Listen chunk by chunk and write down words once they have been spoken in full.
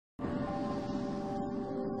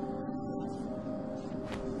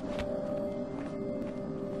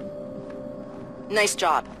Nice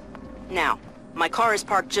job. Now, my car is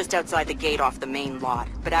parked just outside the gate off the main lot,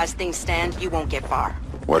 but as things stand, you won't get far.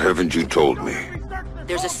 What haven't you told me?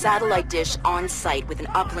 There's a satellite dish on site with an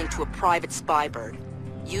uplink to a private spy bird.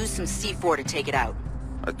 Use some C4 to take it out.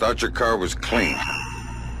 I thought your car was clean.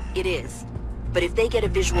 It is. But if they get a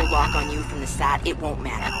visual lock on you from the sat, it won't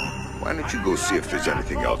matter. Why don't you go see if there's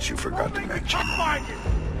anything else you forgot to mention?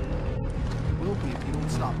 Will be if you don't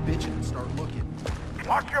stop bitching and start looking.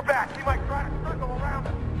 Watch your back. He might try to circle around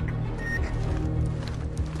us.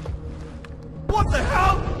 What the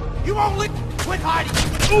hell? You won't lick. Quit hiding.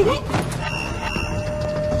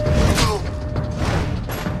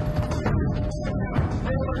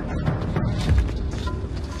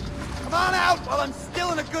 Come on out while I'm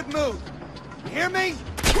still in a good mood. You hear me?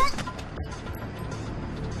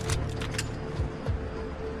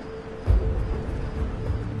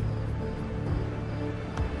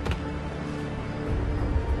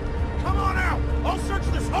 Come on out! I'll search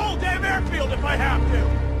this whole damn airfield if I have to!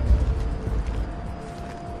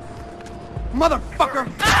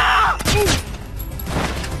 Motherfucker! Ah!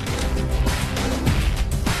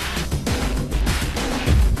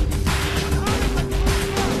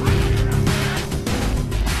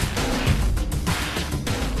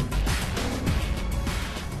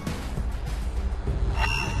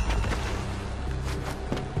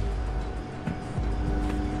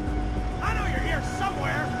 I know you're here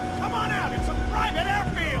somewhere! Come on out! It's a private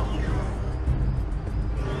airfield!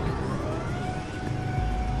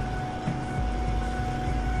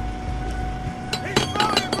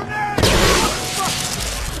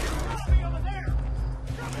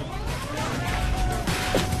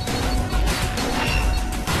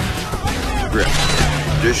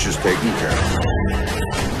 Dish is taken care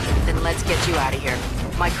of. Then let's get you out of here.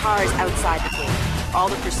 My car is outside the gate. All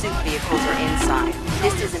the pursuit vehicles are inside.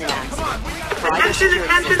 This isn't an accident. Attention,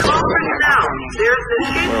 all personnel. There is an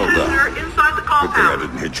escaped prisoner inside the Good thing I compound.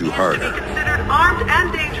 didn't hit you He is harder. to be considered armed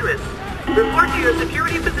and dangerous. Report to your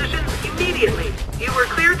security positions immediately. You were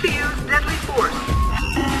cleared to use deadly force.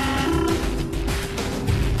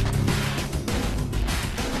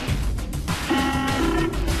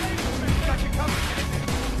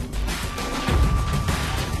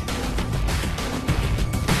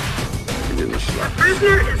 The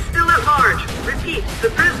prisoner is still at large. Repeat, the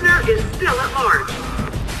prisoner is still at large.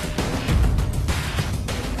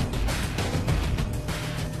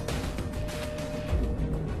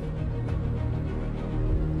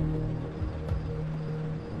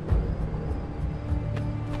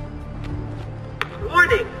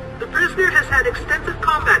 Warning, the prisoner has had extensive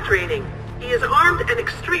combat training. He is armed and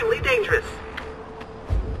extremely dangerous.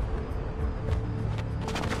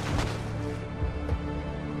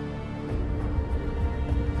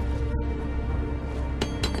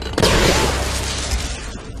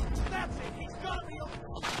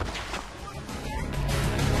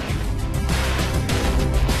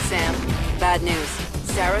 Bad news.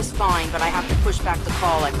 Sarah's fine, but I have to push back the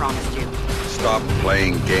call I promised you. Stop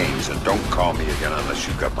playing games and don't call me again unless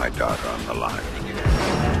you've got my daughter on the line.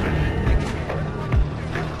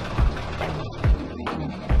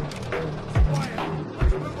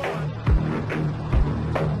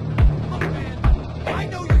 I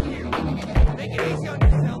know you're here. Make it easy on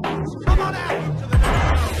yourself. Come on out to the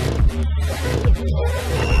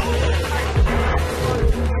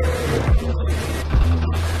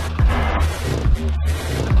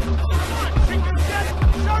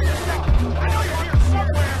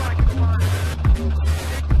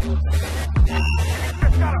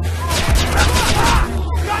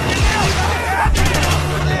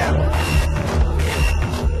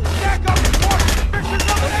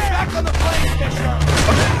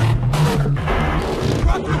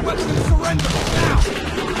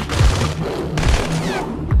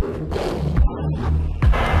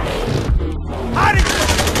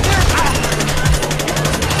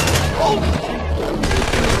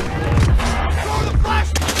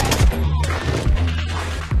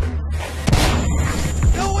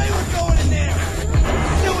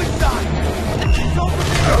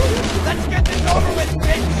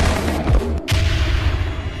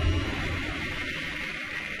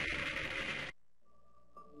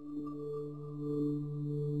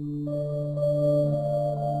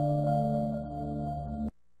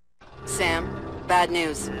Sam, bad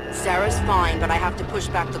news. Sarah's fine, but I have to push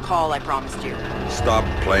back the call I promised you. Stop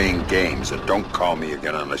playing games and don't call me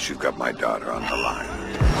again unless you've got my daughter on the line.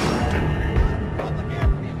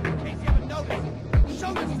 Show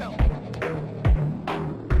yourself.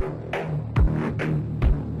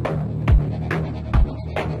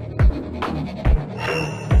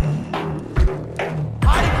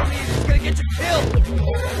 Hiding from me is just gonna get you killed.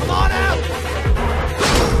 Come on out.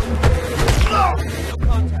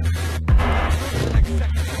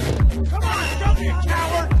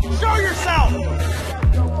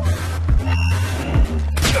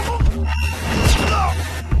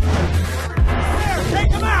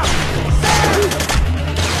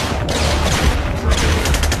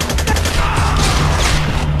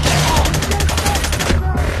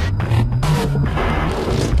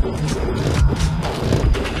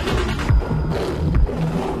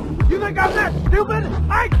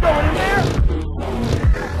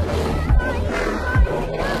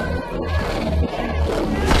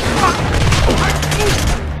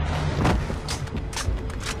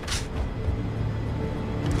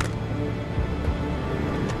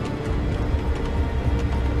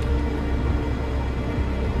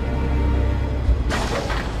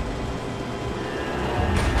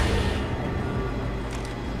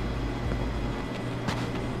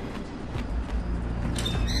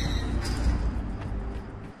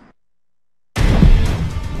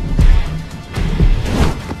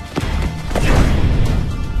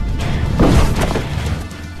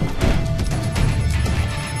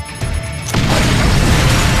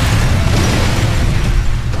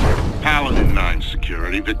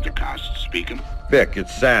 Vic,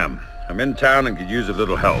 it's Sam. I'm in town and could use a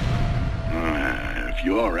little help. If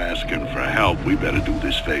you're asking for help, we better do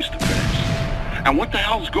this face to face. And what the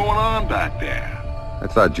hell's going on back there? I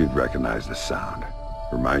thought you'd recognize the sound.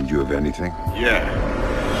 Remind you of anything? Yeah.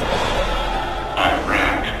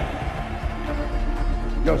 Iraq.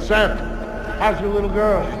 Yo, Sam, how's your little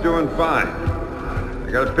girl? She's doing fine.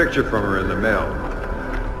 I got a picture from her in the mail.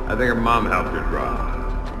 I think her mom helped her draw.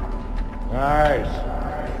 Nice.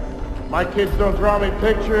 My kids don't draw me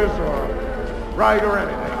pictures or write or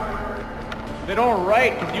anything. They don't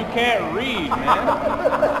write because you can't read, man.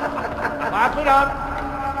 Clap it up.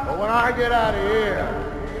 But when I get out of here...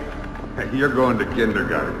 You're going to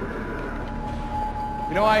kindergarten.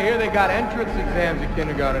 You know, I hear they got entrance exams at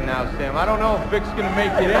kindergarten now, Sam. I don't know if Vic's gonna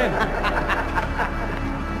make it in.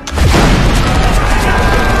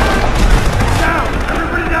 Down!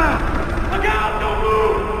 Everybody down! Look out! Don't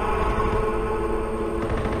move!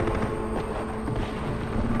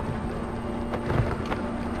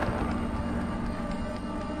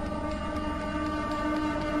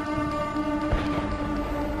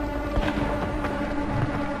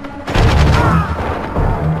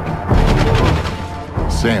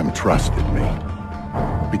 Sam trusted me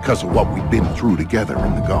because of what we'd been through together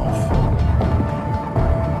in the Gulf.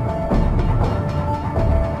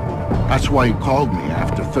 That's why he called me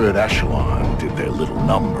after Third Echelon did their little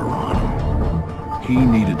number on him. He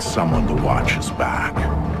needed someone to watch his back.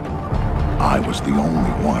 I was the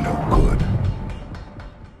only one who could.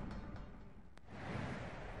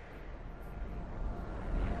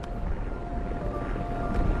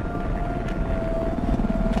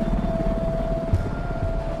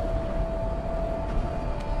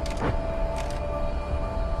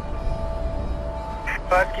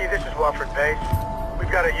 Husky, this is Wofford Base.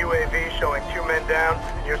 We've got a UAV showing 2 men down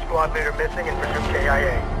and your squad leader missing and presumed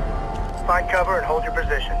KIA. Find cover and hold your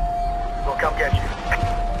position. We'll come get you.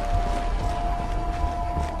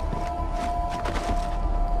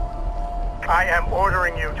 I am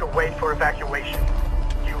ordering you to wait for evacuation.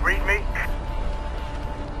 You read me?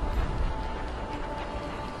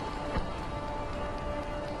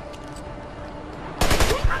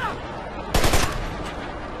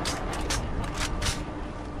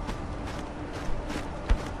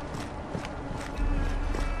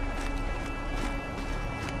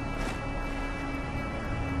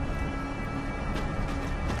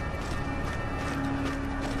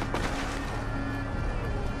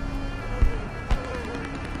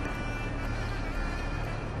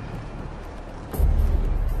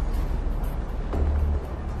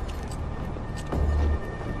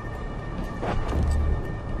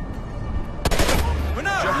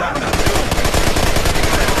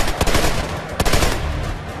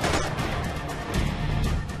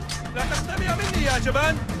 لا تستمع مني يا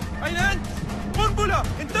جبان. أين أنت؟ قنبلة!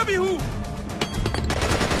 انتبهوا!